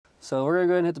So we're gonna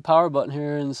go ahead and hit the power button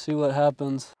here and see what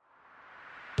happens.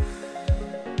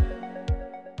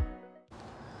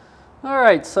 All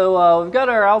right, so we've got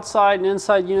our outside and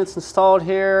inside units installed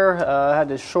here. I had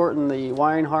to shorten the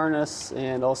wiring harness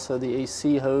and also the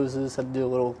AC hoses. Had to do a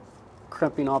little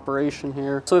crimping operation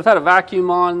here. So we've had a vacuum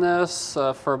on this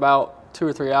for about 2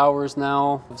 or 3 hours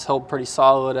now. It's held pretty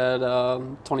solid at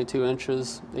 22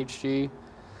 inches HG.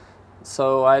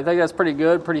 So I think that's pretty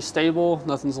good, pretty stable.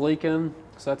 Nothing's leaking.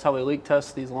 So that's how we leak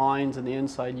test these lines in the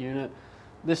inside unit.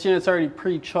 This unit's already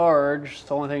pre-charged.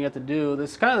 The only thing you have to do,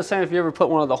 this is kind of the same if you ever put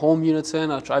one of the home units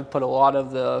in, which I've put a lot of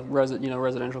the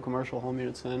residential commercial home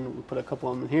units in. We put a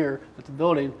couple of them in here at the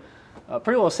building.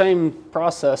 Pretty well the same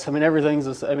process. I mean, everything's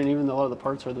the same. I mean, even a lot of the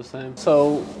parts are the same.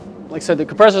 So, like I said, the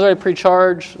compressor's already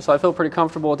pre-charged, so I feel pretty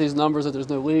comfortable with these numbers that there's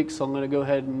no leaks. So I'm going to go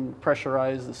ahead and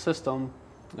pressurize the system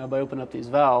by opening up these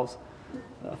valves.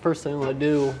 First thing I'm going to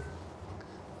do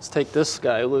is take this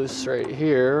guy loose right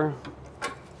here,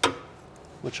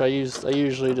 which I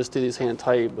usually just do these hand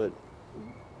tight, but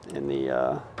in the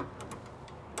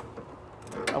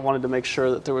I wanted to make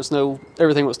sure that there was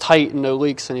everything was tight and no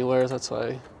leaks anywhere. That's why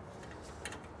I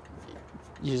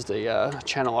used a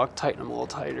channel lock, tighten them a little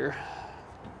tighter.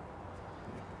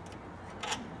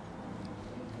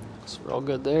 So we're all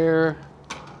good there.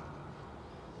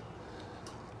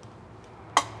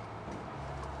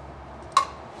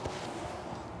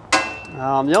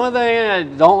 The only thing I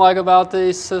don't like about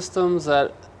these systems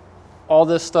that all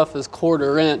this stuff is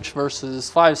 1/4 inch versus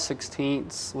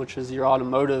 5/16, which is your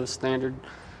automotive standard.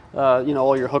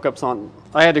 All your hookups on.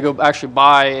 I had to go actually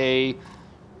buy a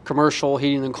commercial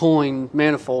heating and cooling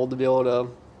manifold to be able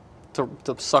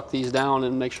to suck these down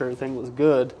and make sure everything was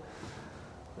good.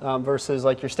 Versus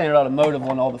like your standard automotive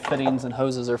one, all the fittings and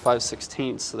hoses are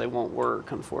 5/16, so they won't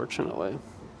work, unfortunately.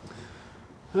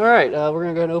 All right, we're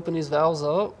gonna go ahead and open these valves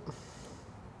up.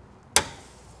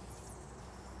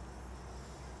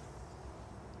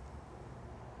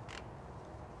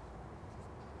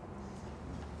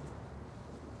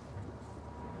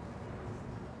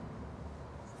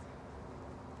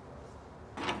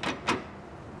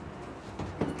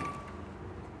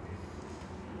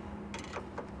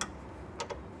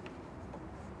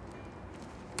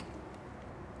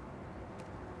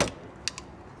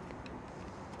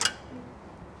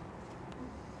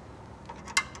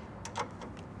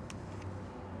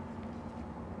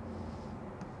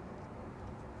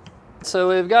 So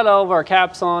we've got all of our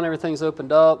caps on, everything's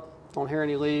opened up. Don't hear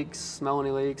any leaks, smell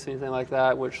any leaks, anything like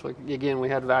that, which, like, again, we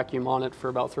had vacuum on it for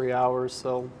about 3 hours,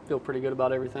 so feel pretty good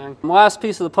about everything. The last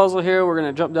piece of the puzzle here, we're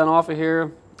gonna jump down off of here.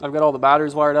 I've got all the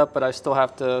batteries wired up, but I still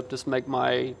have to just make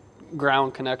my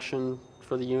ground connection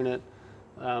for the unit.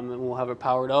 And we'll have it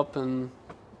powered up and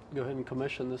go ahead and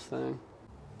commission this thing.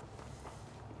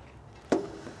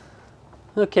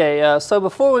 Okay, so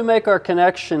before we make our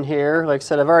connection here, like I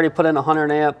said, I've already put in a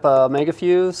 100 amp mega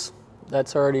fuse.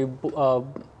 That's already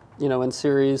in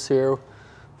series here,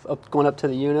 going up to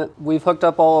the unit. We've hooked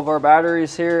up all of our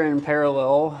batteries here in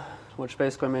parallel, which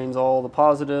basically means all the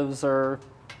positives are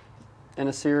in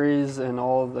a series and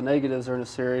all of the negatives are in a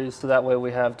series. So that way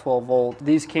we have 12 volt.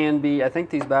 These can be, I think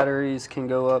these batteries can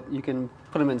go up, you can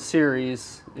put them in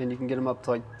series and you can get them up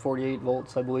to like 48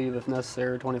 volts, I believe, if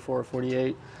necessary, 24 or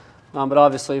 48. But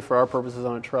obviously for our purposes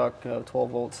on a truck, 12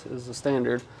 volts is the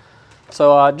standard.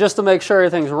 So just to make sure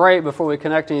everything's right before we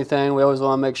connect anything, we always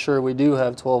want to make sure we do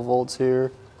have 12 volts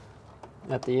here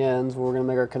at the ends. We're going to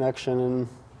make our connection, and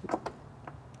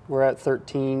we're at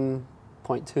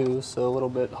 13.2, so a little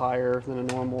bit higher than a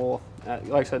normal.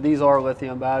 Like I said, these are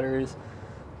lithium batteries.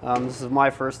 This is my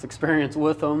first experience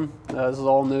with them. This is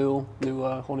all new,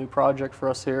 whole new project for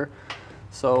us here.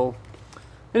 So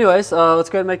anyways, let's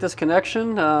go ahead and make this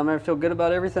connection. I feel good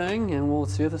about everything, and we'll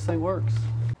see if this thing works.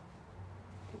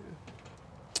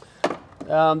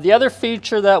 The other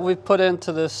feature that we've put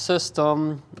into this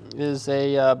system is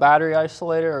a battery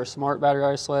isolator, or smart battery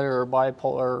isolator, or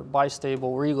bipolar,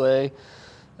 bistable relay.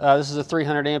 This is a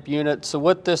 300 amp unit. So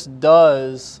what this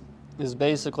does is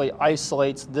basically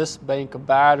isolates this bank of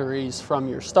batteries from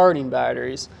your starting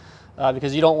batteries,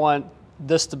 because you don't want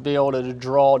this to be able to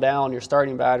draw down your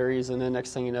starting batteries, and then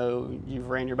next thing you know, you've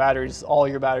ran your batteries, all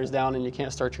your batteries down, and you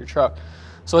can't start your truck.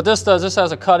 So what this does, this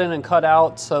has a cut in and cut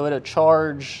out, so it'll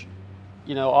charge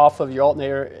off of your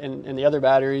alternator and the other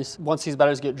batteries. Once these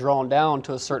batteries get drawn down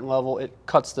to a certain level, it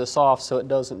cuts this off so it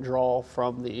doesn't draw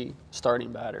from the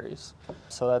starting batteries.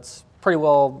 So that's pretty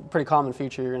common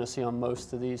feature you're going to see on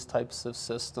most of these types of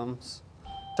systems.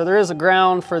 So there is a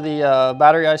ground for the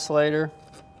battery isolator.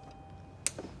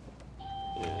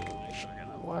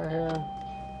 Wire here.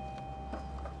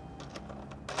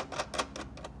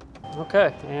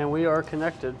 Okay, and we are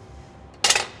connected.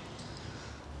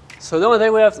 So the only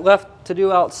thing we have left to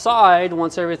do outside,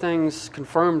 once everything's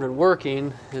confirmed and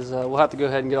working, is we'll have to go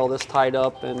ahead and get all this tied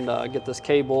up and get this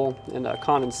cable and a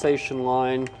condensation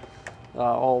line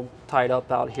all tied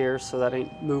up out here so that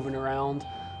ain't moving around.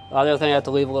 The other thing, I have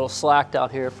to leave a little slack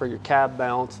out here for your cab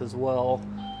bounce as well.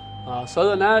 So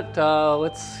other than that,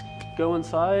 let's go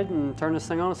inside and turn this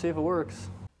thing on and see if it works.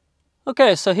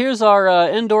 Okay, so here's our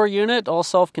indoor unit, all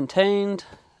self-contained.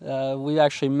 We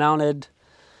actually mounted,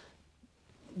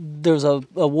 there's a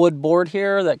wood board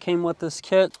here that came with this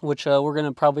kit, which we're going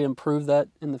to probably improve that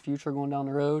in the future going down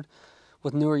the road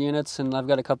with newer units, and I've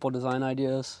got a couple of design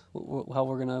ideas how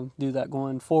we're going to do that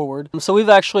going forward. So we've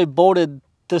actually bolted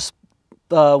this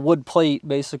wood plate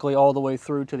basically all the way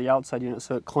through to the outside unit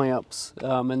so it clamps,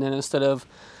 and then instead of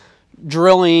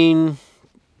drilling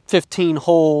 15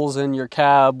 holes in your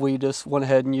cab, we just went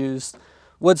ahead and used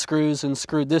wood screws and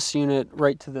screwed this unit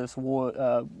right to this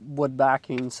wood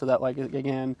backing, so that, like,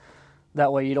 again,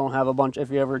 that way you don't have a bunch, if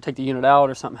you ever take the unit out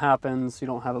or something happens, you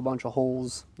don't have a bunch of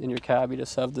holes in your cab. You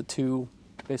just have the two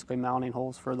basically mounting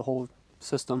holes for the whole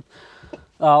system.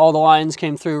 All the lines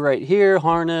came through right here,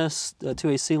 harness, 2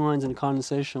 AC lines and a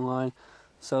condensation line.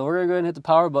 So we're gonna go ahead and hit the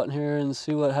power button here and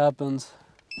see what happens.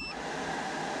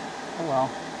 Oh wow,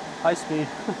 high speed.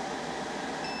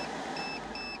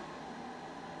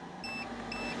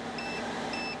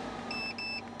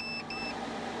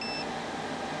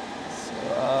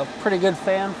 Pretty good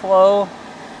fan flow.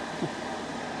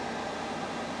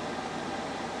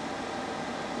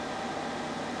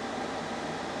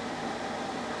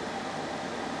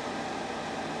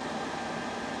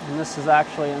 And this is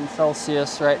actually in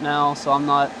Celsius right now, so I'm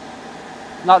not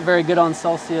very good on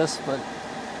Celsius, but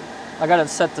I got it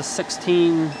set to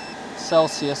 16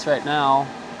 Celsius right now.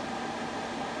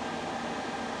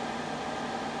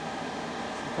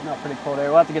 Putting out pretty cold air.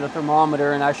 We'll have to get a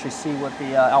thermometer and actually see what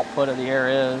the output of the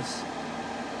air is.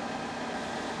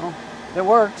 Well, it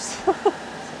works.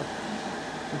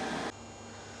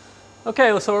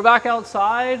 Okay, so we're back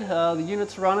outside. The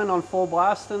unit's running on full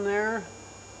blast in there.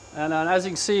 And as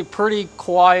you can see, pretty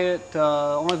quiet.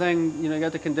 Only thing, you know, you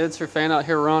got the condenser fan out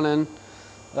here running.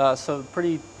 So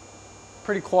pretty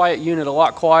quiet unit, a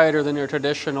lot quieter than your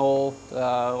traditional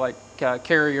like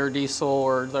Carrier diesel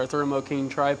or their Thermo King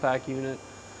tri-pack unit.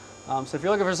 So if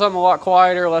you're looking for something a lot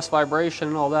quieter, less vibration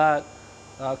and all that,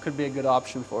 could be a good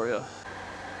option for you. All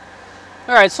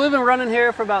right, so we've been running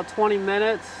here for about 20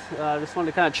 minutes. Just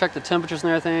wanted to kind of check the temperatures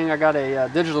and everything. I got a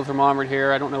digital thermometer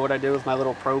here. I don't know what I do with my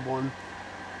little probe one,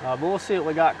 but we'll see what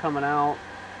we got coming out.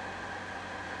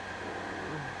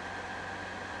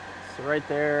 So right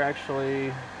there,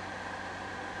 actually,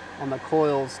 on the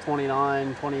coils,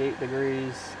 29, 28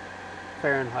 degrees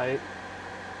Fahrenheit.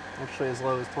 Actually as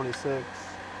low as 26.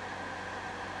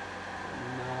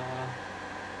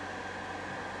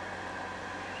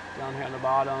 Down here on the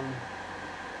bottom,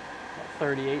 about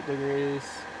 38 degrees.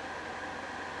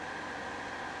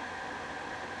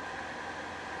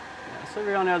 Yeah, so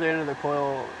we're on the other end of the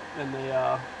coil in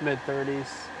the mid-30s.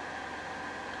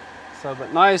 So,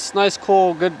 but nice,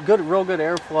 cool, good, real good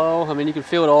airflow. I mean, you can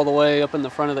feel it all the way up in the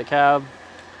front of the cab,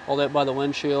 all the way up by the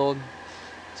windshield.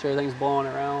 So everything's blowing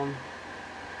around.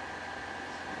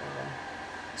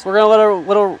 So we're gonna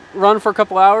let it run for a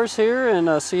couple hours here and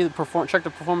check the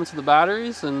performance of the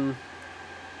batteries and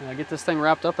get this thing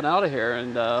wrapped up and out of here,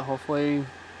 and hopefully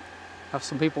have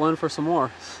some people in for some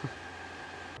more.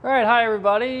 All right, hi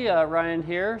everybody, Ryan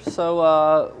here.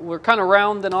 So we're kind of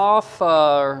rounding off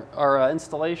our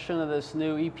installation of this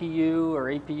new ePU or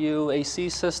APU AC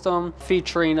system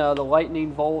featuring the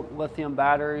Lightning Volt lithium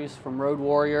batteries from Road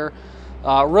Warrior.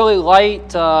 Really light,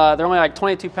 they're only like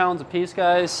 22 pounds a piece,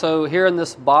 guys. So here in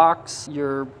this box,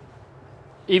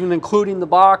 even including the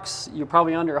box, you're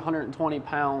probably under 120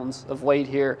 pounds of weight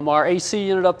here. Our AC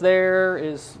unit up there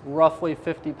is roughly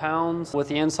 50 pounds. With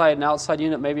the inside and outside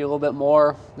unit, maybe a little bit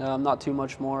more, not too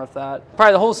much more of that.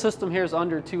 Probably the whole system here is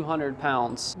under 200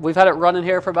 pounds. We've had it running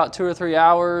here for about 2 or 3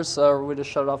 hours. We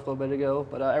just shut it off a little bit ago,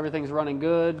 but everything's running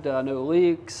good, no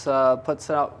leaks,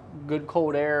 puts out good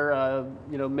cold air,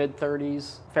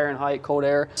 mid-30s Fahrenheit cold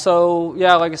air. So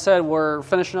yeah, like I said, we're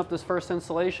finishing up this first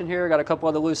installation here. Got a couple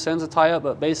other loose ends to tie up,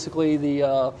 but basically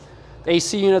the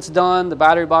AC unit's done, the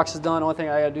battery box is done. Only thing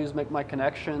I gotta do is make my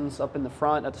connections up in the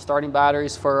front at the starting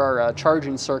batteries for our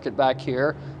charging circuit back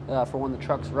here for when the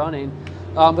truck's running.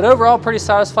 But overall, pretty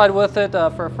satisfied with it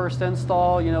for a first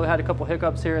install. You know, we had a couple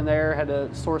hiccups here and there, had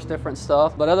to source different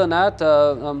stuff. But other than that,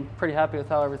 I'm pretty happy with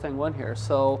how everything went here.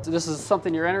 So if this is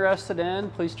something you're interested in,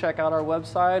 please check out our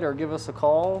website or give us a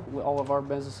call. All of our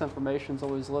business information is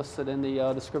always listed in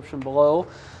the description below.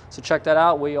 So check that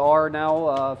out. We are now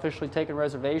officially taking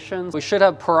reservations. We should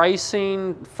have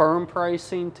pricing, firm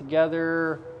pricing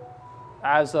together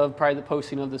as of probably the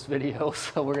posting of this video.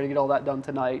 So we're gonna get all that done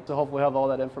tonight. So hopefully we'll have all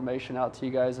that information out to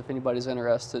you guys if anybody's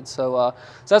interested. So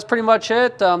that's pretty much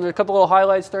it. There are a couple little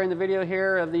highlights during the video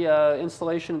here of the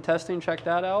installation and testing. Check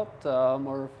that out,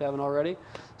 or if you haven't already.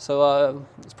 So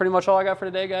that's pretty much all I got for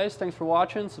today, guys. Thanks for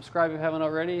watching. Subscribe if you haven't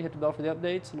already. Hit the bell for the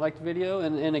updates and like the video.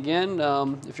 And again,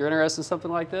 if you're interested in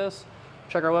something like this,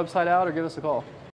 check our website out or give us a call.